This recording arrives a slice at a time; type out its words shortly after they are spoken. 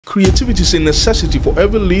Creativity is a necessity for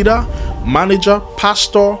every leader, manager,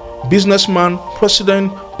 pastor, businessman,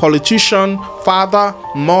 president, politician, father,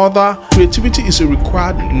 mother. Creativity is a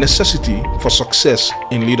required necessity for success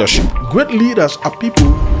in leadership. Great leaders are people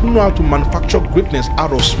who know how to manufacture greatness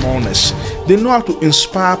out of smallness. They know how to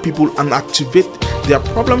inspire people and activate their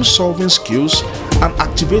problem-solving skills and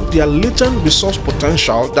activate their latent resource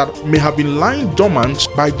potential that may have been lying dormant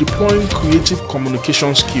by deploying creative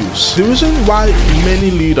communication skills. The reason why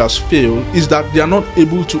many leaders fail is that they are not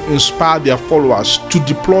able to inspire their followers to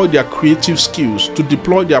deploy their creative skills, to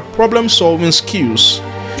deploy their problem-solving skills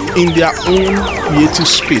in their own creative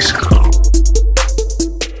space.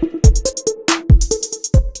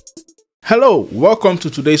 Hello, welcome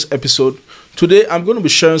to today's episode. Today, I'm going to be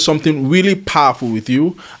sharing something really powerful with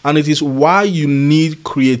you, and it is why you need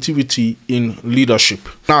creativity in leadership.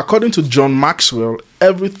 Now, according to John Maxwell,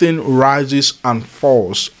 everything rises and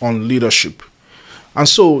falls on leadership. And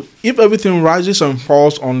so, if everything rises and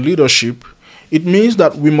falls on leadership, it means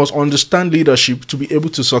that we must understand leadership to be able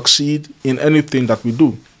to succeed in anything that we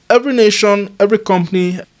do. Every nation, every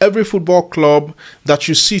company, every football club that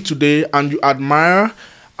you see today and you admire,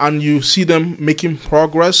 and you see them making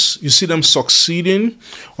progress, you see them succeeding,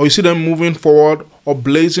 or you see them moving forward or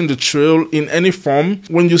blazing the trail in any form,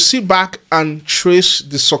 when you sit back and trace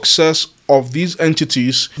the success of these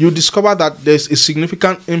entities, you discover that there's a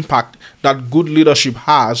significant impact that good leadership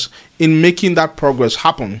has in making that progress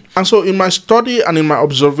happen. And so in my study and in my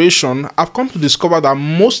observation, I've come to discover that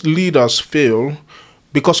most leaders fail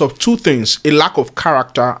because of two things: a lack of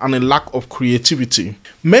character and a lack of creativity.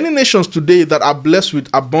 Many nations today that are blessed with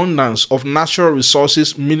abundance of natural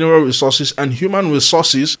resources, mineral resources, and human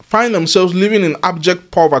resources find themselves living in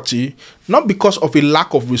abject poverty, not because of a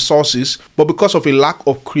lack of resources, but because of a lack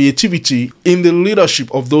of creativity in the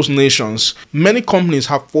leadership of those nations. Many companies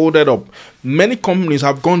have folded up. Many companies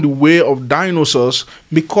have gone the way of dinosaurs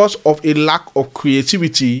because of a lack of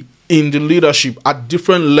creativity in the leadership at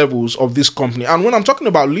different levels of this company. And when I'm talking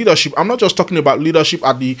about leadership, I'm not just talking about leadership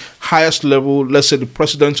at the highest level, let's say the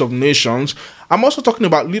presidents of nations. I'm also talking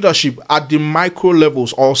about leadership at the micro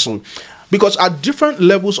levels also. Because at different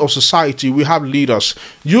levels of society, we have leaders.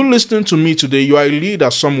 You listening to me today, you are a leader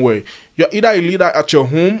somewhere. You're either a leader at your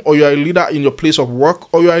home, or you're a leader in your place of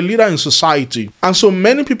work, or you're a leader in society. And so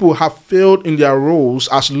many people have failed in their roles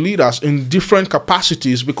as leaders in different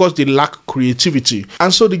capacities because they lack creativity.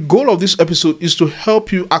 And so the goal of this episode is to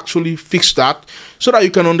help you actually fix that, so that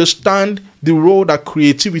you can understand the role that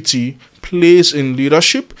creativity plays in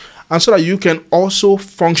leadership, and so that you can also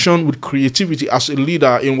function with creativity as a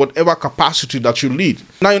leader in whatever capacity that you lead.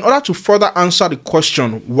 Now, in order to further answer the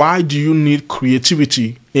question, why do you need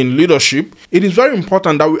creativity in leadership, it is very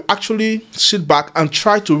important that we actually sit back and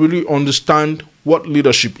try to really understand what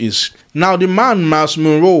leadership is. Now, the man Myles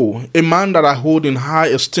Munroe, a man that I hold in high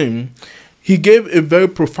esteem, he gave a very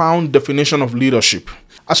profound definition of leadership.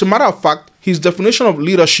 As a matter of fact, his definition of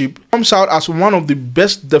leadership comes out as one of the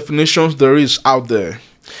best definitions there is out there.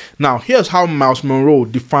 Now, here's how Myles Munroe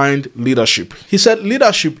defined leadership. He said,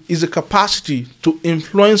 leadership is the capacity to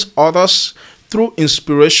influence others through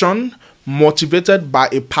inspiration, motivated by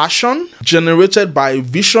a passion, generated by a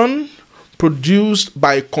vision, produced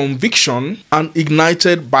by a conviction, and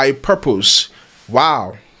ignited by a purpose.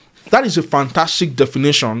 Wow, that is a fantastic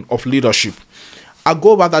definition of leadership. I'll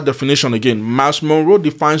go over that definition again. Myles Munroe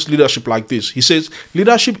defines leadership like this. He says,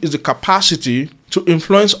 leadership is the capacity to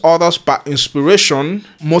influence others by inspiration,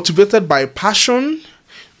 motivated by a passion,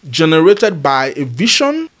 generated by a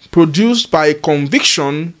vision, produced by a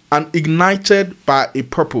conviction, and ignited by a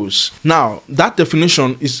purpose. Now, that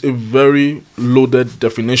definition is a very loaded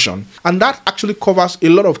definition, and that actually covers a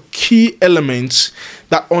lot of key elements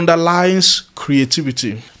that underlies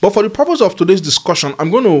creativity. But for the purpose of today's discussion,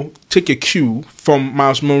 I'm going to take a cue from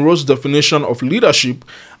Myles Munroe's definition of leadership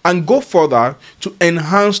and go further to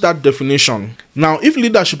enhance that definition. Now, if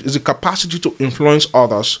leadership is the capacity to influence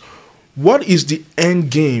others, what is the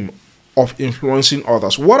end game of influencing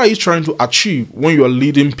others? What are you trying to achieve when you are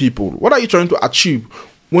leading people? What are you trying to achieve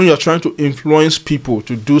when you're trying to influence people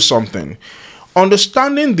to do something?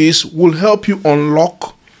 Understanding this will help you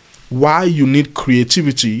unlock why you need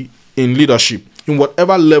creativity in leadership, in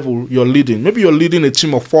whatever level you're leading. Maybe you're leading a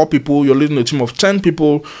team of 4 people, you're leading a team of 10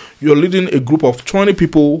 people, you're leading a group of 20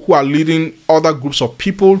 people who are leading other groups of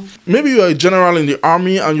people. Maybe you're a general in the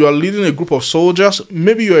army and you are leading a group of soldiers.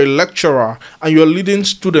 Maybe you're a lecturer and you're leading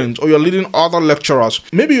students, or you're leading other lecturers.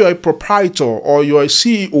 Maybe you're a proprietor or you're a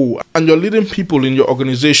CEO and you're leading people in your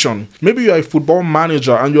organization. Maybe you're a football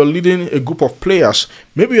manager and you're leading a group of players.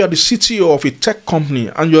 Maybe you're the CTO of a tech company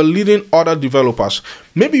and you're leading other developers.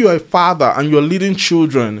 Maybe you're a father and you're leading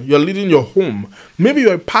children, you're leading your home. Maybe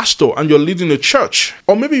you're a pastor and you're leading a church.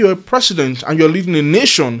 Or maybe you're a president and you're leading a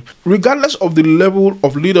nation. Regardless of the level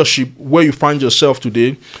of leadership where you find yourself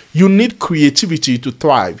today, you need creativity to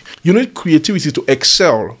thrive. You need creativity to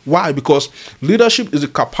excel. Why? Because leadership is the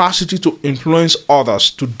capacity to influence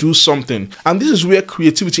others to do something. And this is where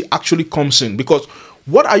creativity actually comes in, because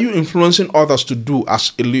what are you influencing others to do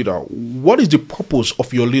as a leader? What is the purpose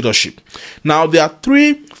of your leadership? Now, there are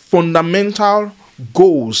three fundamental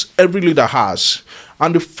goals every leader has.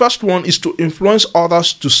 And the first one is to influence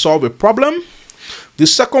others to solve a problem. The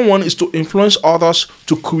second one is to influence others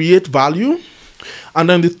to create value. And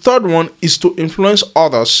then the third one is to influence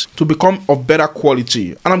others to become of better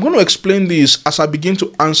quality. And I'm going to explain this as I begin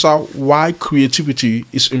to answer why creativity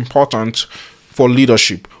is important for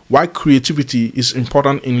leadership. Why creativity is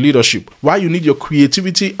important in leadership. Why you need your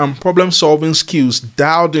creativity and problem-solving skills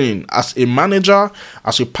dialed in as a manager,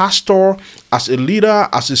 as a pastor, as a leader,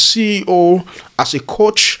 as a CEO, as a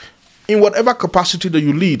coach, in whatever capacity that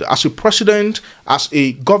you lead, as a president, as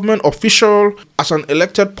a government official, as an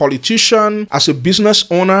elected politician, as a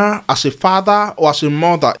business owner, as a father or as a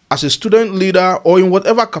mother, as a student leader, or in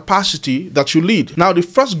whatever capacity that you lead. Now, the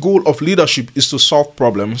first goal of leadership is to solve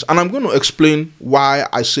problems, and I'm going to explain why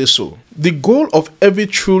I say so. The goal of every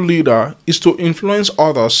true leader is to influence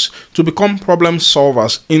others to become problem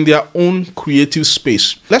solvers in their own creative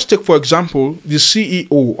space. Let's take, for example, the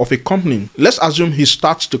CEO of a company. Let's assume he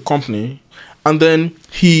starts the company and then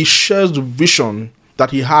he shares the vision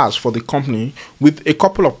that he has for the company with a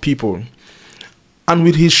couple of people. And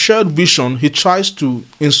with his shared vision, he tries to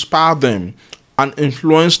inspire them and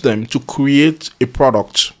influence them to create a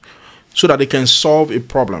product so that they can solve a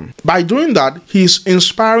problem. By doing that, he is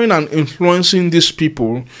inspiring and influencing these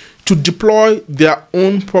people to deploy their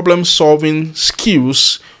own problem-solving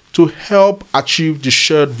skills to help achieve the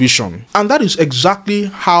shared vision. And that is exactly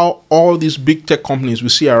how all these big tech companies we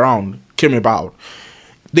see around came about.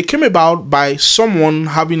 They came about by someone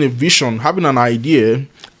having a vision, having an idea,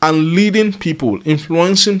 and leading people,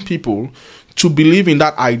 influencing people to believe in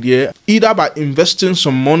that idea, either by investing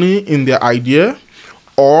some money in their idea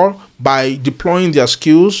or by deploying their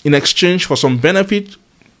skills in exchange for some benefit,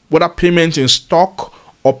 whether payment in stock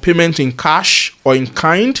or payment in cash or in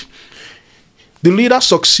kind. The leader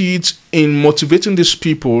succeeds in motivating these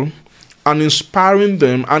people and inspiring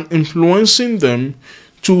them and influencing them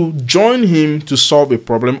to join him to solve a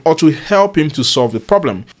problem or to help him to solve the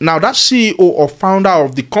problem. Now, that CEO or founder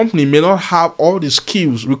of the company may not have all the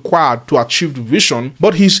skills required to achieve the vision,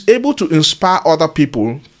 but he's able to inspire other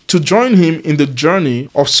people to join him in the journey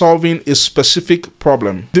of solving a specific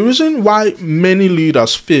problem. The reason why many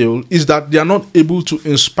leaders fail is that they are not able to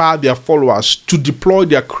inspire their followers to deploy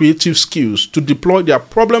their creative skills, to deploy their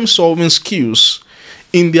problem-solving skills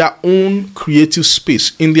in their own creative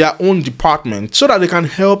space, in their own department, so that they can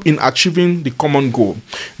help in achieving the common goal.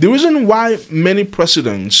 The reason why many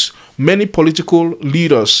presidents, many political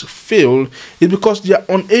leaders fail is because they are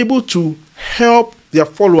unable to help their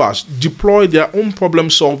followers deploy their own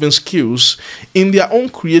problem-solving skills in their own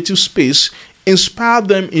creative space, inspire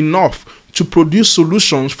them enough to produce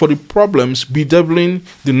solutions for the problems bedeviling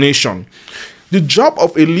the nation. The job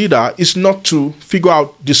of a leader is not to figure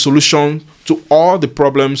out the solution to all the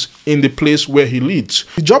problems in the place where he leads.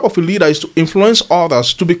 The job of a leader is to influence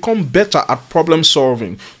others to become better at problem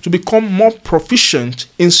solving, to become more proficient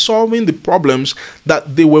in solving the problems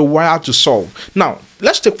that they were wired to solve. Now,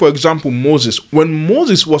 let's take, for example, Moses. When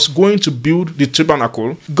Moses was going to build the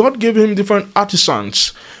tabernacle, God gave him different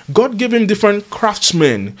artisans. God gave him different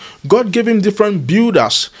craftsmen. God gave him different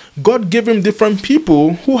builders. God gave him different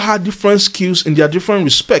people who had different skills in their different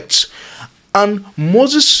respects. And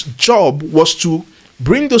Moses' job was to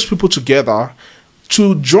bring those people together,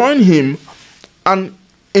 to join him and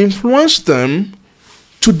influence them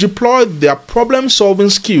to deploy their problem-solving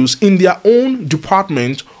skills in their own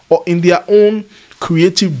department or in their own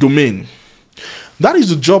creative domain. That is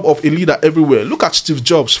the job of a leader everywhere. Look at Steve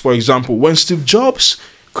Jobs, for example. When Steve Jobs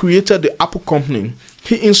created the Apple company,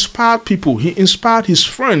 he inspired people. He inspired his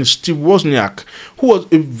friend Steve Wozniak, who was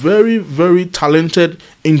a very, very talented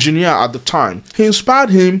engineer at the time. He inspired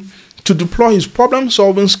him to deploy his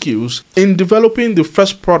problem-solving skills in developing the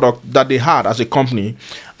first product that they had as a company.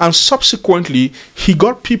 And subsequently, he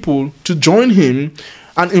got people to join him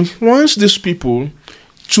and influence these people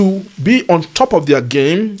to be on top of their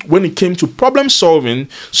game when it came to problem solving,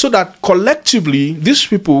 so that collectively these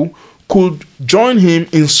people could join him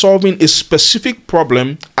in solving a specific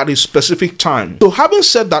problem at a specific time. So having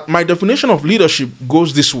said that, my definition of leadership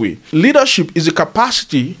goes this way. Leadership is the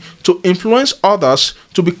capacity to influence others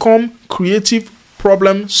to become creative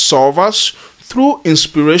problem solvers through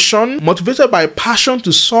inspiration, motivated by passion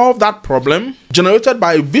to solve that problem, generated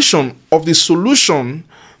by a vision of the solution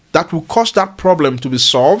that will cause that problem to be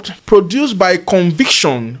solved, produced by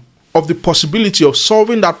conviction of the possibility of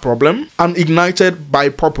solving that problem, and ignited by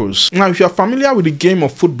purpose. Now, if you are familiar with the game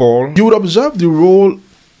of football, you would observe the role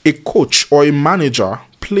a coach or a manager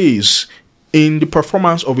plays in the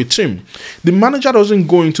performance of a team. The manager doesn't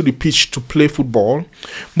go into the pitch to play football,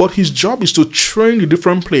 but his job is to train the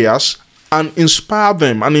different players and inspire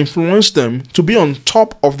them and influence them to be on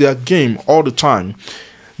top of their game all the time.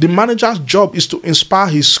 The manager's job is to inspire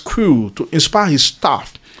his crew, to inspire his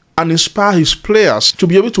staff, and inspire his players to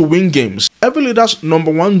be able to win games. Every leader's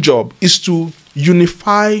number one job is to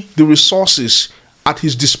unify the resources at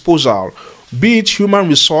his disposal, be it human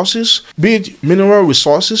resources, be it mineral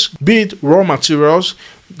resources, be it raw materials.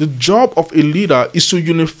 The job of a leader is to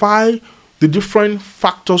unify the different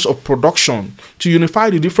factors of production, to unify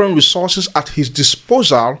the different resources at his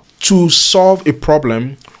disposal to solve a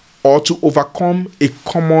problem or to overcome a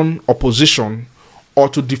common opposition or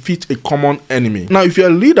to defeat a common enemy. Now, if you're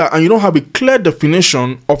a leader and you don't have a clear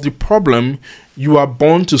definition of the problem you are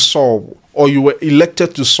born to solve, or you were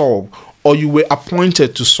elected to solve, or you were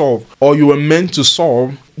appointed to solve, or you were meant to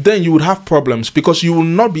solve, then you would have problems because you will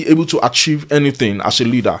not be able to achieve anything as a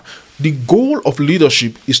leader. The goal of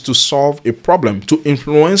leadership is to solve a problem, to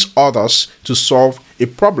influence others to solve a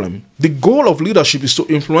problem. The goal of leadership is to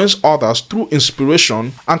influence others through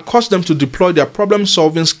inspiration and cause them to deploy their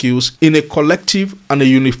problem-solving skills in a collective and a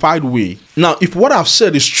unified way. Now, if what I've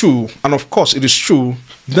said is true, and of course it is true,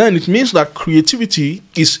 then it means that creativity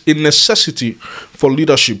is a necessity for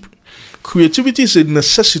leadership. Creativity is a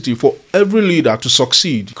necessity for every leader to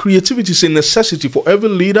succeed. Creativity is a necessity for every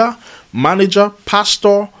leader, manager,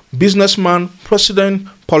 pastor, businessman, president,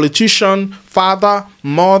 politician, father,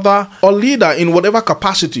 mother, or leader in whatever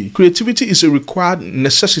capacity. Creativity is a required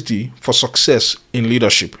necessity for success in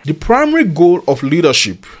leadership. The primary goal of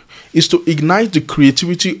leadership is to ignite the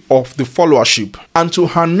creativity of the followership and to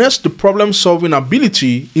harness the problem-solving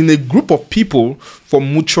ability in a group of people for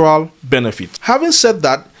mutual benefit. Having said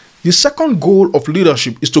that, the second goal of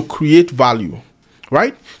leadership is to create value,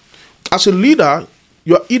 right? As a leader,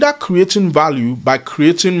 you're either creating value by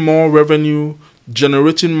creating more revenue,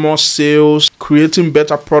 generating more sales, creating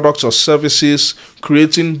better products or services,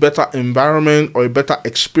 creating better environment or a better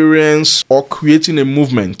experience, or creating a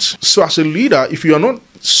movement. So as a leader, if you are not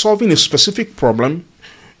solving a specific problem,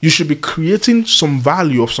 you should be creating some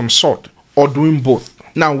value of some sort or doing both.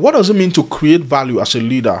 Now, what does it mean to create value as a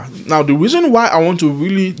leader? Now, the reason why I want to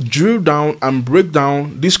really drill down and break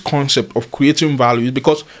down this concept of creating value is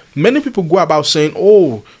because many people go about saying,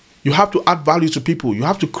 oh, you have to add value to people, you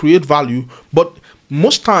have to create value, but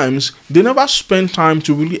most times they never spend time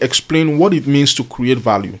to really explain what it means to create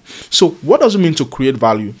value. So what does it mean to create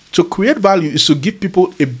value? To create value is to give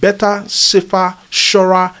people a better, safer,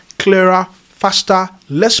 surer, clearer, faster,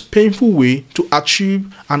 less painful way to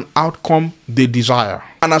achieve an outcome they desire.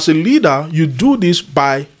 And as a leader, you do this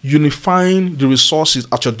by unifying the resources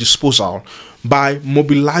at your disposal, by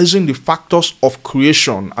mobilizing the factors of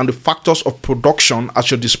creation and the factors of production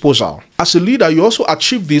at your disposal. As a leader, you also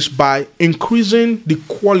achieve this by increasing the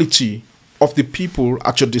quality of the people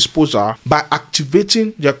at your disposal by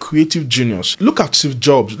activating their creative genius. Look at Steve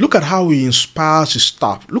Jobs. Look at how he inspires his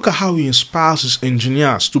staff. Look at how he inspires his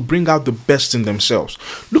engineers to bring out the best in themselves.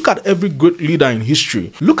 Look at every great leader in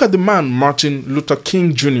history. Look at the man Martin Luther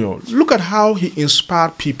King Jr. Look at how he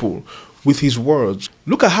inspired people with his words.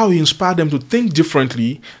 Look at how he inspired them to think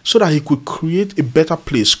differently so that he could create a better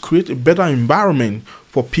place, create a better environment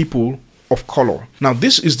for people of color. Now,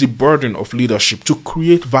 this is the burden of leadership: to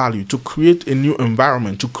create value, to create a new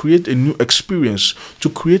environment, to create a new experience, to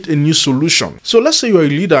create a new solution. So let's say you're a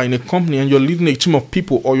leader in a company and you're leading a team of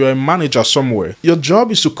people, or you're a manager somewhere. Your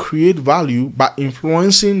job is to create value by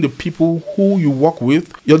influencing the people who you work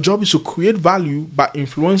with. Your job is to create value by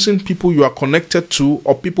influencing people you are connected to,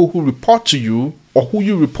 or people who report to you, or who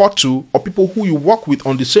you report to, or people who you work with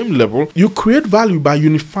on the same level. You create value by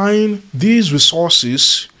unifying these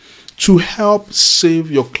resources to help save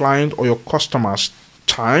your client or your customers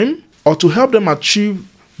time, or to help them achieve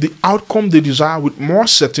the outcome they desire with more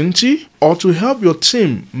certainty, or to help your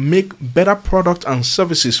team make better products and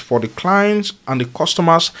services for the clients and the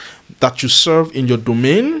customers that you serve in your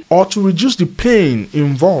domain, or to reduce the pain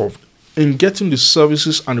involved in getting the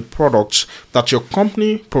services and the products that your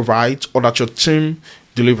company provides or that your team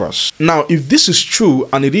delivers. Now, if this is true,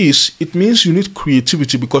 and it is, it means you need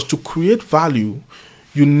creativity, because to create value,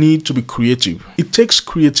 you need to be creative. It takes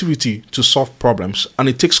creativity to solve problems, and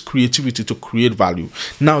it takes creativity to create value.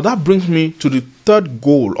 Now, that brings me to the third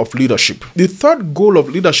goal of leadership. The third goal of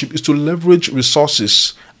leadership is to leverage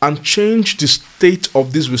resources and change the state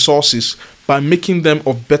of these resources by making them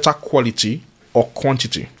of better quality or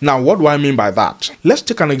quantity. Now, what do I mean by that? Let's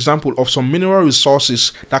take an example of some mineral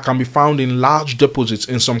resources that can be found in large deposits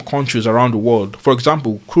in some countries around the world. For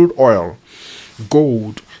example, crude oil,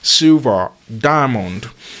 gold, silver, diamond.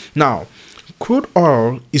 Now, crude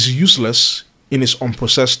oil is useless in its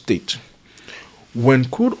unprocessed state. When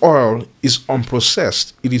crude oil is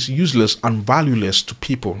unprocessed, it is useless and valueless to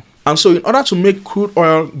people. And so in order to make crude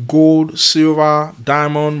oil, gold, silver,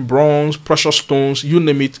 diamond, bronze, precious stones, you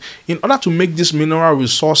name it, in order to make these mineral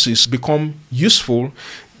resources become useful,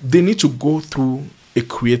 they need to go through a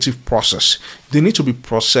creative process. They need to be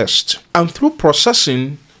processed. And through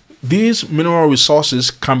processing, these mineral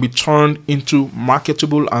resources can be turned into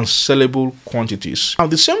marketable and sellable quantities. Now,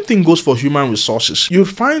 the same thing goes for human resources. You'll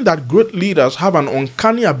find that great leaders have an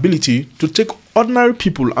uncanny ability to take ordinary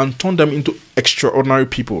people and turn them into extraordinary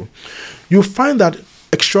people. You'll find that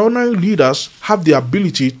extraordinary leaders have the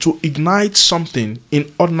ability to ignite something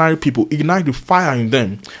in ordinary people, ignite the fire in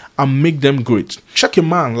them, and make them great. Check a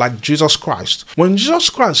man like Jesus Christ. When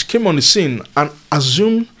Jesus Christ came on the scene and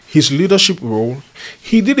assumed his leadership role,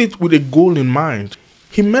 he did it with a goal in mind.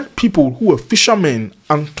 He met people who were fishermen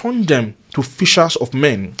and turned them to fishers of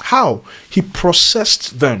men. How? He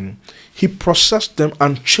processed them. He processed them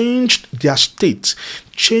and changed their state,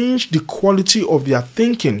 changed the quality of their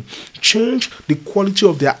thinking, changed the quality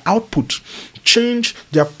of their output, changed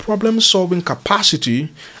their problem-solving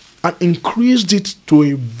capacity, and increased it to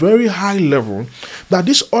a very high level that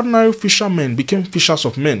these ordinary fishermen became fishers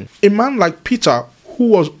of men. A man like Peter, who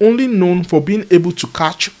was only known for being able to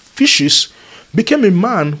catch fishes, became a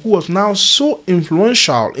man who was now so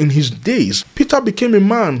influential in his days. Peter became a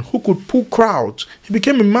man who could pull crowds. He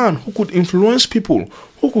became a man who could influence people,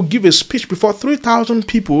 who could give a speech before 3,000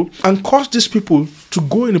 people and cause these people to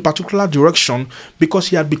go in a particular direction because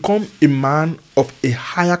he had become a man of a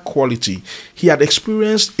higher quality. He had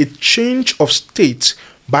experienced a change of state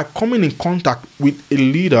by coming in contact with a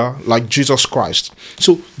leader like Jesus Christ.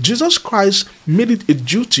 So Jesus Christ made it a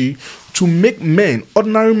duty to make men,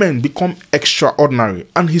 ordinary men, become extraordinary,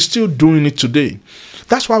 and he's still doing it today.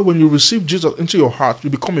 That's why when you receive Jesus into your heart, you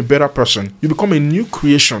become a better person. You become a new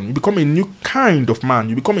creation. You become a new kind of man.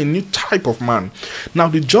 You become a new type of man. Now,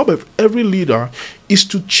 the job of every leader is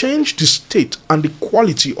to change the state and the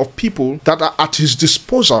quality of people that are at his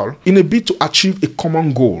disposal in a bid to achieve a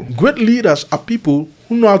common goal. Great leaders are people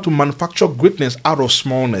who know how to manufacture greatness out of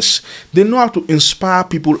smallness. They know how to inspire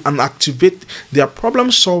people and activate their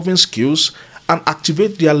problem-solving skills and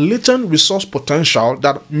activate their latent resource potential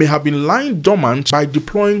that may have been lying dormant by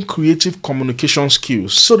deploying creative communication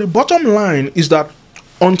skills. So the bottom line is that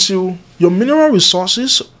until your mineral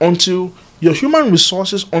resources, until your human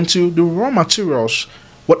resources, until the raw materials,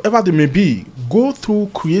 whatever they may be, go through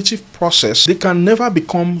creative process, they can never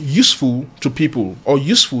become useful to people or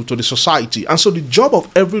useful to the society. And so the job of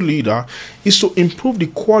every leader is to improve the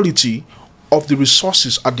quality of the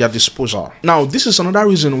resources at their disposal. Now, this is another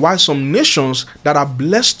reason why some nations that are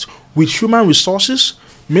blessed with human resources,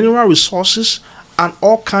 mineral resources, and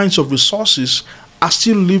all kinds of resources are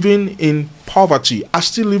still living in poverty, are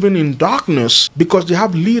still living in darkness, because they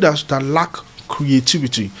have leaders that lack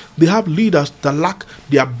creativity. They have leaders that lack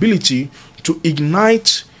the ability to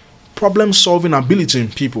ignite problem-solving ability in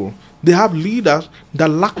people. They have leaders that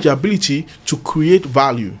lack the ability to create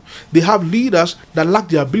value. They have leaders that lack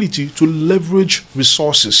the ability to leverage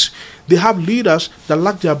resources. They have leaders that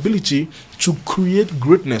lack the ability to create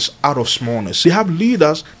greatness out of smallness. They have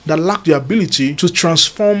leaders that lack the ability to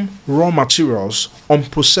transform raw materials,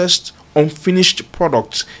 unprocessed, unfinished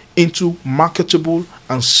products into marketable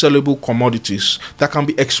and sellable commodities that can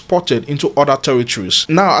be exported into other territories.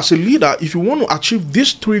 Now, as a leader, if you want to achieve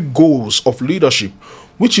these three goals of leadership,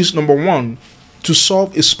 which is number one, to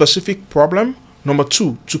solve a specific problem, number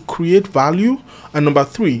two, to create value, and number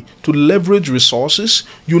three, to leverage resources,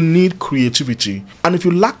 you need creativity. And if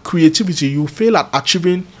you lack creativity, you fail at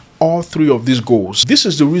achieving all three of these goals. This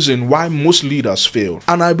is the reason why most leaders fail.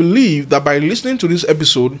 And I believe that by listening to this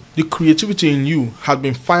episode, the creativity in you has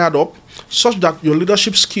been fired up such that your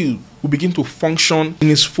leadership skill will begin to function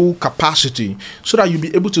in its full capacity, so that you'll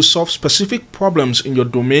be able to solve specific problems in your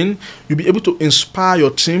domain. You'll be able to inspire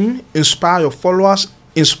your team, inspire your followers,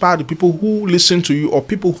 inspire the people who listen to you or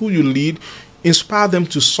people who you lead, inspire them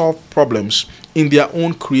to solve problems in their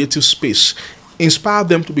own creative space. Inspire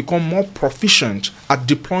them to become more proficient at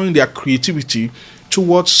deploying their creativity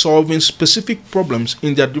towards solving specific problems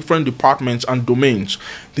in their different departments and domains.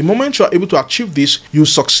 The moment you are able to achieve this, you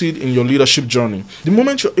succeed in your leadership journey. The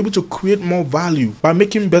moment you're able to create more value by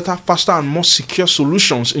making better, faster, and more secure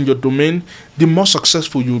solutions in your domain, the more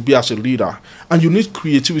successful you will be as a leader. And you need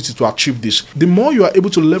creativity to achieve this. The more you are able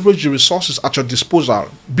to leverage the resources at your disposal,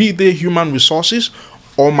 be they human resources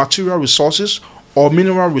or material resources or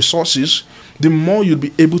mineral resources, the more you'll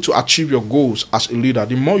be able to achieve your goals as a leader,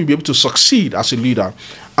 the more you'll be able to succeed as a leader.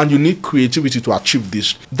 And you need creativity to achieve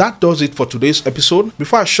this. That does it for today's episode.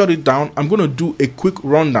 Before I shut it down, I'm going to do a quick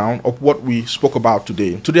rundown of what we spoke about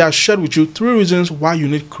today. Today I shared with you 3 reasons why you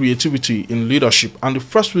need creativity in leadership. And the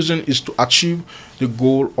first reason is to achieve the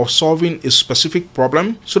goal of solving a specific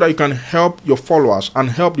problem so that you can help your followers and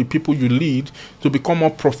help the people you lead to become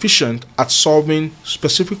more proficient at solving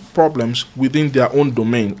specific problems within their own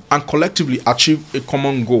domain and collectively achieve a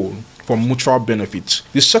common goal for mutual benefits.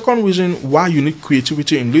 The second reason why you need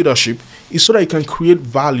creativity in leadership is so that you can create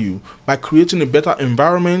value by creating a better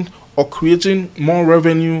environment or creating more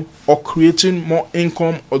revenue or creating more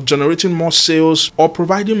income or generating more sales or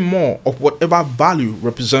providing more of whatever value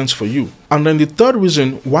represents for you. And then the third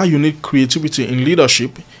reason why you need creativity in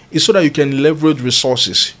leadership is so that you can leverage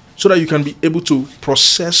resources, so that you can be able to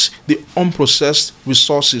process the unprocessed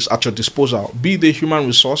resources at your disposal, be they human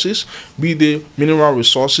resources, be they mineral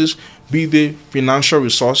resources, be they financial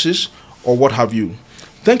resources, or what have you.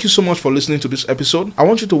 Thank you so much for listening to this episode. I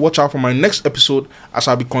want you to watch out for my next episode as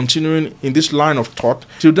I'll be continuing in this line of thought.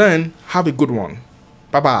 Till then, have a good one.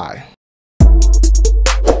 Bye-bye.